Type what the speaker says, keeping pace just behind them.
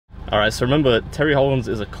Alright, so remember, Terry Hollands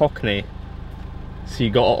is a Cockney, so you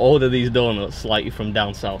gotta order these donuts like you're from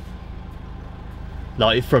down south.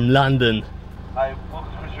 Like you're from London. Hi,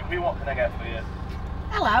 welcome to Mr. What can I get for you?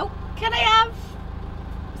 Hello, can I have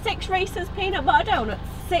 6 Reese's peanut butter donuts,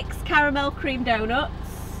 6 caramel cream donuts?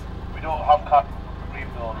 We don't have cream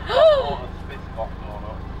donuts, donuts, biscuit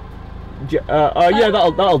donuts. Yeah,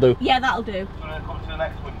 that'll do. Yeah, that'll do. Do you want to come to the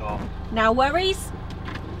next window? No worries.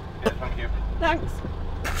 Yes, thank you. Thanks.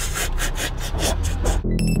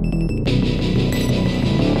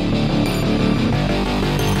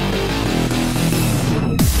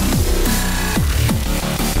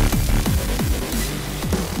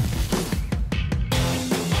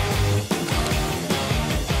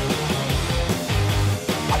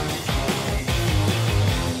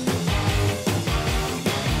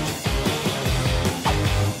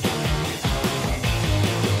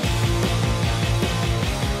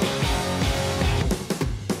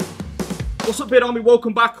 What's up, Beard Army?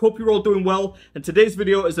 Welcome back. Hope you're all doing well. And today's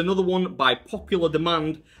video is another one by popular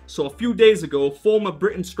demand. So a few days ago, former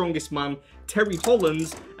Britain's strongest man, Terry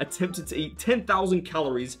Hollands, attempted to eat 10,000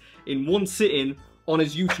 calories in one sitting on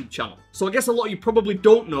his YouTube channel. So I guess a lot of you probably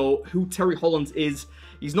don't know who Terry Hollands is.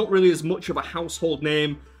 He's not really as much of a household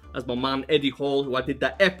name as my man Eddie Hall, who I did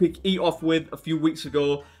that epic eat-off with a few weeks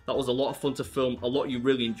ago. That was a lot of fun to film. A lot of you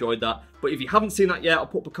really enjoyed that. But if you haven't seen that yet, I'll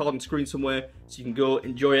put up a card on the screen somewhere so you can go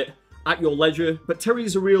enjoy it at your leisure. But Terry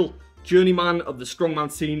is a real journeyman of the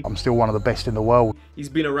strongman scene. I'm still one of the best in the world. He's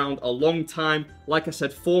been around a long time. Like I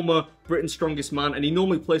said, former Britain's strongest man, and he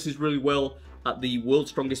normally places really well at the World's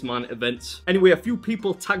Strongest Man events. Anyway, a few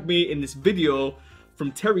people tagged me in this video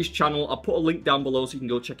from Terry's channel. I'll put a link down below so you can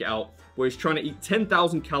go check it out, where he's trying to eat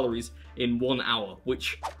 10,000 calories in 1 hour,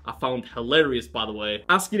 which I found hilarious, by the way.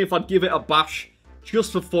 Asking if I'd give it a bash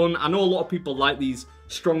just for fun. I know a lot of people like these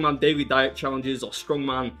strongman daily diet challenges or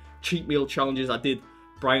strongman cheat meal challenges. I did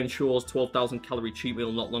Brian Shaw's 12,000 calorie cheat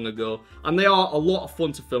meal not long ago, and they are a lot of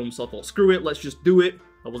fun to film, so I thought, screw it, let's just do it.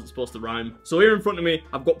 I wasn't supposed to rhyme. So here in front of me,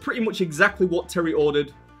 I've got pretty much exactly what Terry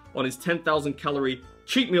ordered on his 10,000 calorie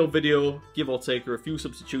cheat meal video, give or take, or a few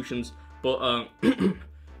substitutions. But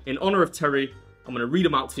in honor of Terry, I'm gonna read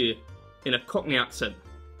them out to you in a Cockney accent,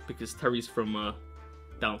 because Terry's from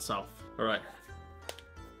down south. All right,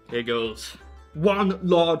 here goes. 1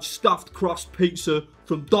 large stuffed crust pizza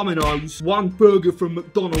from Domino's, 1 burger from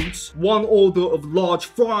McDonald's, 1 order of large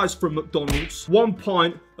fries from McDonald's, 1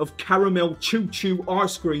 pint of caramel choo-choo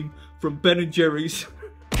ice cream from Ben & Jerry's,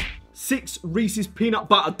 6 Reese's peanut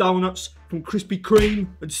butter donuts from Krispy Kreme,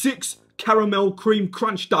 and 6 caramel cream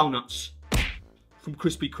crunch donuts from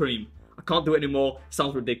Krispy Kreme. I can't do it anymore,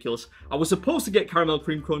 sounds ridiculous. I was supposed to get caramel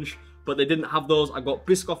cream crunch, but they didn't have those. I got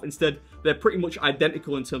Biscoff instead. They're pretty much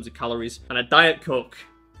identical in terms of calories. And a Diet Coke.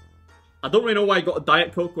 I don't really know why he got a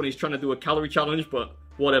Diet Coke when he's trying to do a calorie challenge, but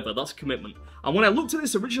whatever, that's commitment. And when I looked at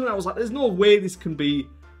this originally, I was like, there's no way this can be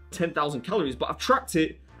 10,000 calories, but I've tracked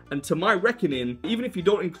it, and to my reckoning, even if you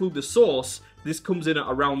don't include the sauce, this comes in at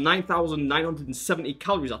around 9,970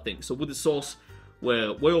 calories, I think. So with the sauce,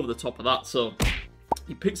 we're way over the top of that. So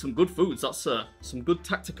he picked some good foods. That's some good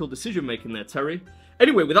tactical decision making there, Terry.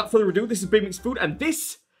 Anyway, without further ado, this is BeardMeatsFood, and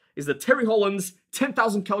this is the Terry Hollands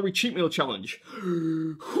 10,000 calorie cheat meal challenge.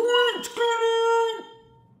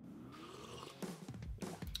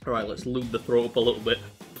 Alright, let's lube the throat up a little bit.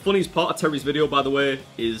 The funniest part of Terry's video, by the way,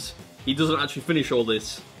 is he doesn't actually finish all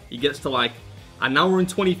this. He gets to like an hour and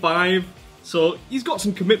 25, so he's got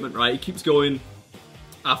some commitment, right? He keeps going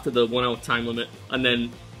after the 1 hour time limit, and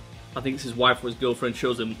then I think it's his wife or his girlfriend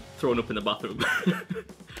shows him throwing up in the bathroom.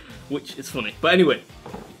 Which is funny. But anyway,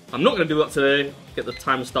 I'm not going to do that today. Get the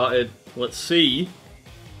timer started. Let's see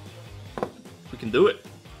if we can do it.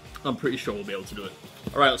 I'm pretty sure we'll be able to do it.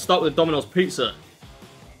 Alright, let's start with the Domino's pizza.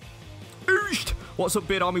 What's up,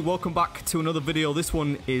 Beard Army? Welcome back to another video. This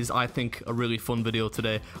one is, I think, a really fun video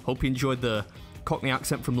today. Hope you enjoyed the Cockney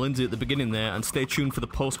accent from Lindsay at the beginning there, and stay tuned for the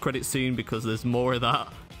post-credit scene because there's more of that.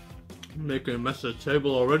 I'm making a mess of the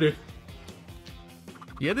table already.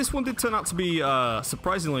 Yeah, this one did turn out to be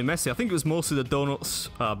surprisingly messy. I think it was mostly the donuts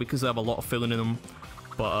because they have a lot of filling in them.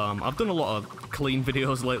 But I've done a lot of clean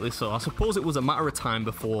videos lately, so I suppose it was a matter of time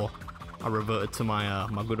before I reverted to my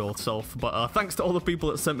my good old self. But thanks to all the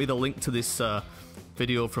people that sent me the link to this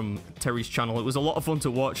video from Terry's channel. It was a lot of fun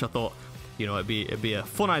to watch. I thought, you know, it'd be a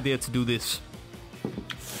fun idea to do this.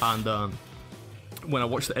 And when I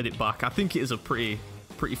watched the edit back, I think it is a pretty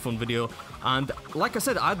fun video. And like I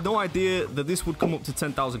said, I had no idea that this would come up to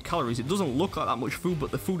 10,000 calories. It doesn't look like that much food, but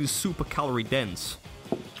the food is super calorie dense.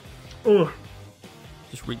 Ugh.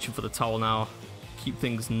 Just reaching for the towel now. Keep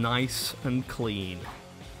things nice and clean.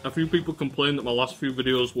 A few people complained that my last few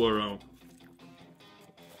videos were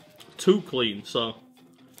too clean, so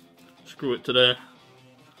screw it today.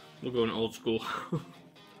 We're going old school.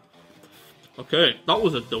 Okay, that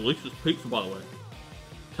was a delicious pizza, by the way.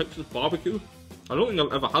 Texas barbecue. I don't think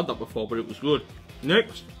I've ever had that before, but it was good.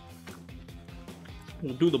 Next,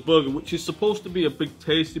 we'll do the burger, which is supposed to be a big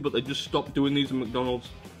tasty, but they just stopped doing these at McDonald's.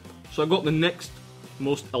 So I got the next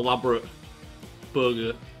most elaborate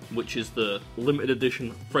burger, which is the limited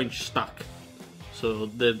edition French stack. So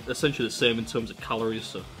they're essentially the same in terms of calories.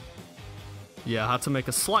 So yeah, I had to make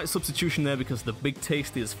a slight substitution there because the big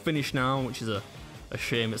tasty is finished now, which is a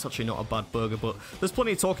shame. It's actually not a bad burger, but there's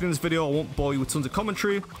plenty of talking in this video. I won't bore you with tons of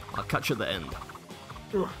commentary. I'll catch you at the end.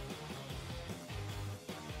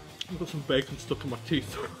 I've got some bacon stuck in my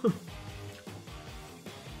teeth.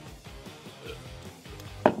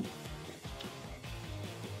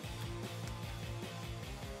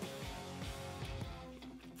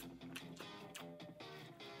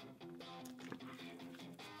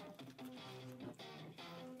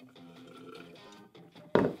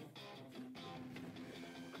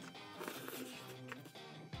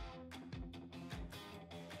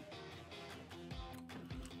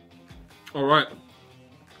 Alright,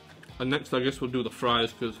 and next I guess we'll do the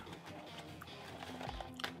fries, because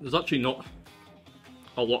there's actually not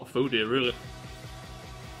a lot of food here, really.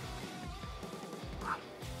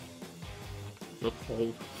 They're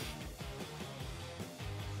cold.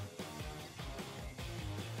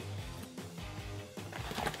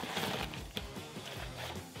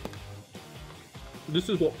 This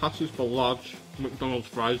is what passes for large McDonald's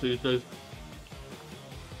fries these days.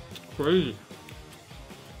 Crazy.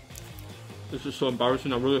 This is so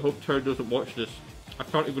embarrassing. I really hope Terry doesn't watch this. I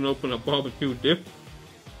can't even open a barbecue dip.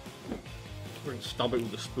 We're gonna stab it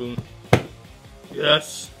with a spoon.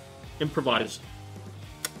 Yes! Improvise.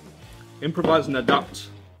 Improvise and adapt.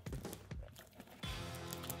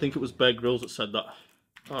 I think it was Bear Grylls that said that.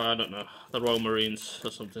 Oh, I don't know. The Royal Marines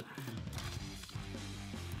or something.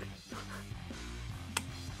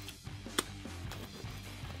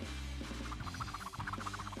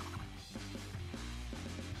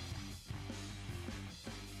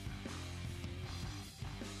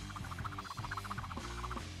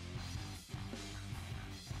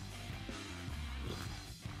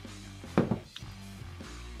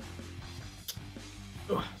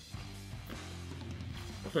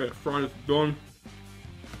 Okay, fries done.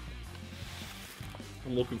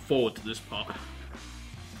 I'm looking forward to this part.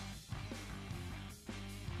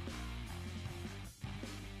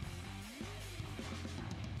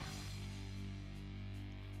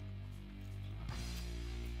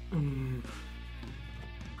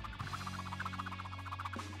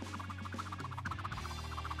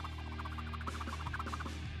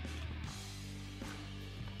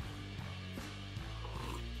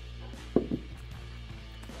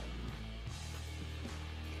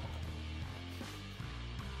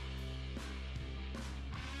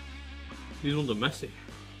 These ones are messy.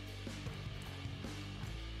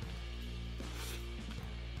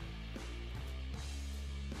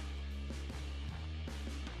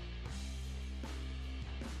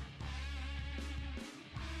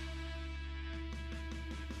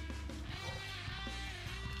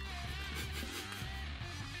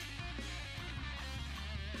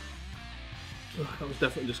 Ugh, that was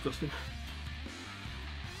definitely disgusting.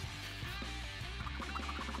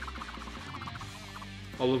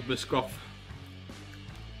 I love Biscoff.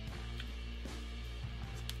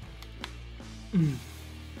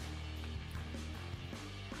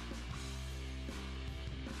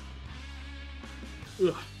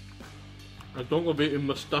 Ugh. I don't love eating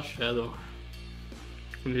moustache hair though.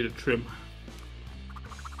 I need a trim.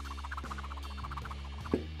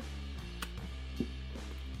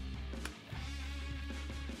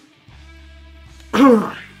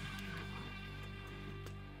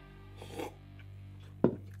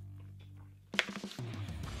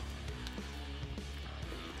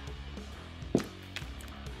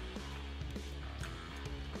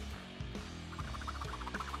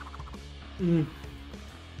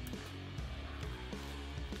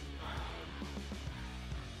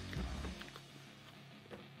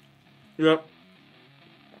 Yep.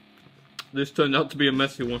 This turned out to be a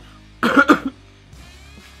messy one.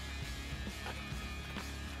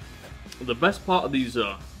 The best part of these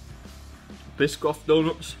Biscoff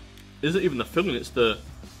donuts isn't even the filling, it's the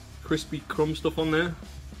crispy crumb stuff on there.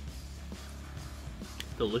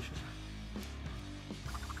 Delicious.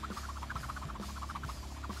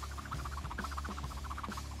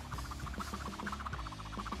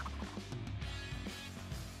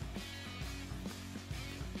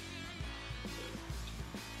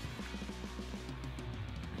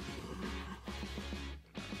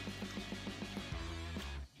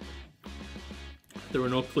 There are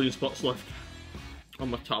no clean spots left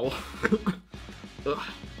on my towel.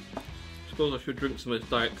 Suppose I should drink some of this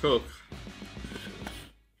Diet Coke.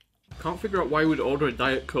 Can't figure out why he would order a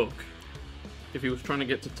Diet Coke if he was trying to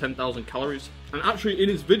get to 10,000 calories. And actually in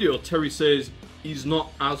his video, Terry says he's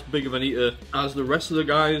not as big of an eater as the rest of the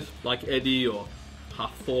guys, like Eddie or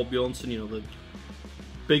Half Thor Bjornsson, you know, the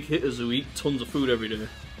big hitters who eat tons of food every day.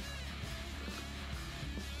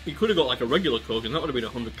 He could have got like a regular Coke and that would have been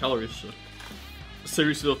 100 calories. So.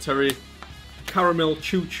 Seriously though, Terry, caramel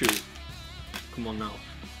choo choo. Come on now.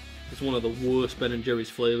 It's one of the worst Ben & Jerry's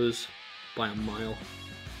flavours by a mile.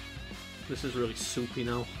 This is really soupy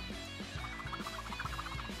now.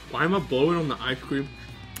 Why am I blowing on the ice cream?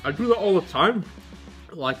 I do that all the time.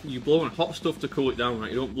 Like, you blow on hot stuff to cool it down,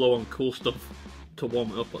 right? You don't blow on cool stuff to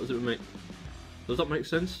warm it up. Does that make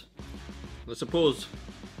sense? I suppose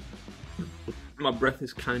my breath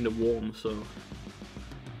is kind of warm, so...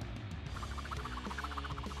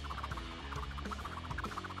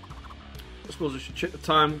 I suppose I should check the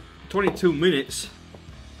time. 22 minutes.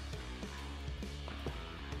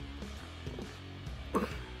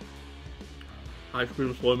 Ice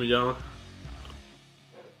cream slowing me down.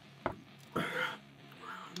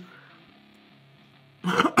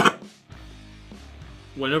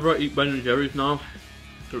 Whenever I eat Ben & Jerry's now,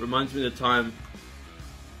 it reminds me of the time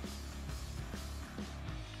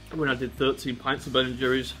when I did 13 pints of Ben &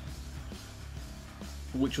 Jerry's,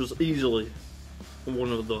 which was easily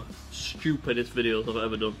one of the stupidest videos I've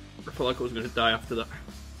ever done. I felt like I was going to die after that.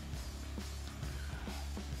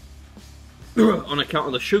 On account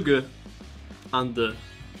of the sugar and the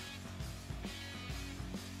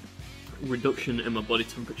reduction in my body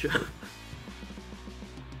temperature.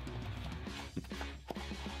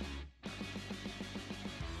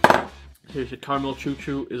 Seriously, caramel choo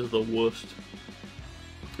choo is the worst.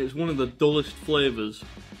 It's one of the dullest flavours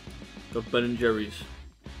of Ben & Jerry's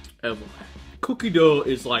ever. Cookie dough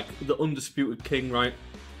is like the undisputed king, right?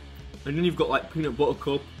 And then you've got like peanut butter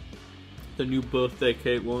cup, the new birthday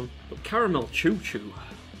cake one. But caramel choo choo,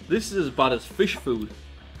 this is as bad as fish food.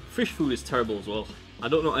 Fish food is terrible as well. I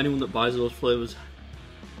don't know anyone that buys those flavours.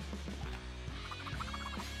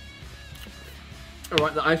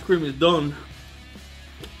 Alright, the ice cream is done.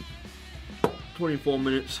 24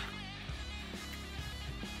 minutes.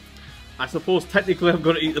 I suppose technically I'm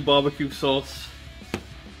going to eat the barbecue sauce.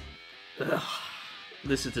 Ugh,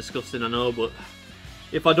 this is disgusting, I know, but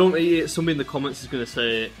if I don't eat it, somebody in the comments is going to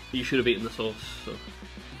say you should have eaten the sauce. So.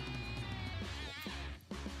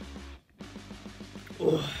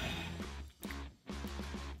 Oh.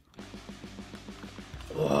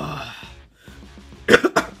 Oh.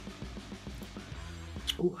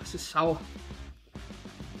 Oh, this is sour.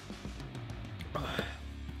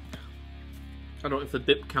 I don't know if the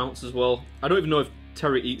dip counts as well. I don't even know if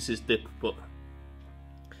Terry eats his dip, but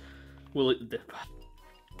we'll eat the dip.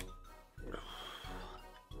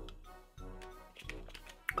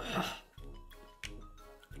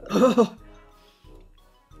 Oh,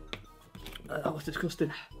 that was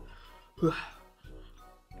disgusting.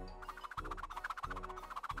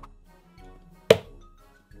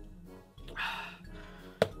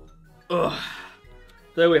 Oh,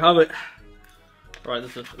 there we have it. Right,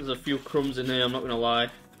 there's a few crumbs in here, I'm not gonna lie.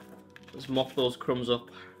 Let's mop those crumbs up.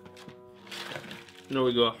 There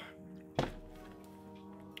we go.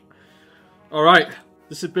 Alright,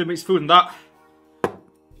 this is BeardMeatsFood, and that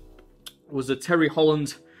was the Terry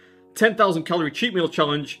Hollands 10,000 calorie cheat meal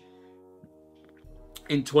challenge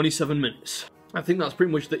in 27 minutes. I think that's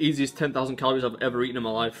pretty much the easiest 10,000 calories I've ever eaten in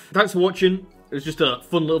my life. Thanks for watching. It was just a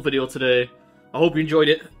fun little video today. I hope you enjoyed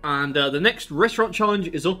it, and the next restaurant challenge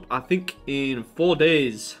is up, I think, in 4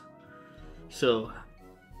 days. So,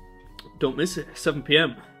 don't miss it, 7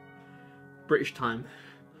 PM, British time.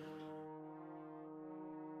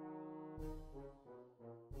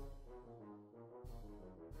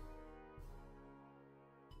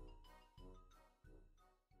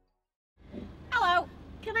 Hello,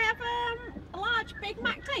 can I have a large Big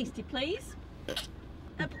Mac Tasty, please?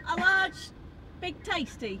 A large Big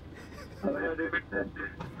Tasty.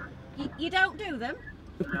 You don't do them?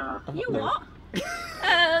 No. You what?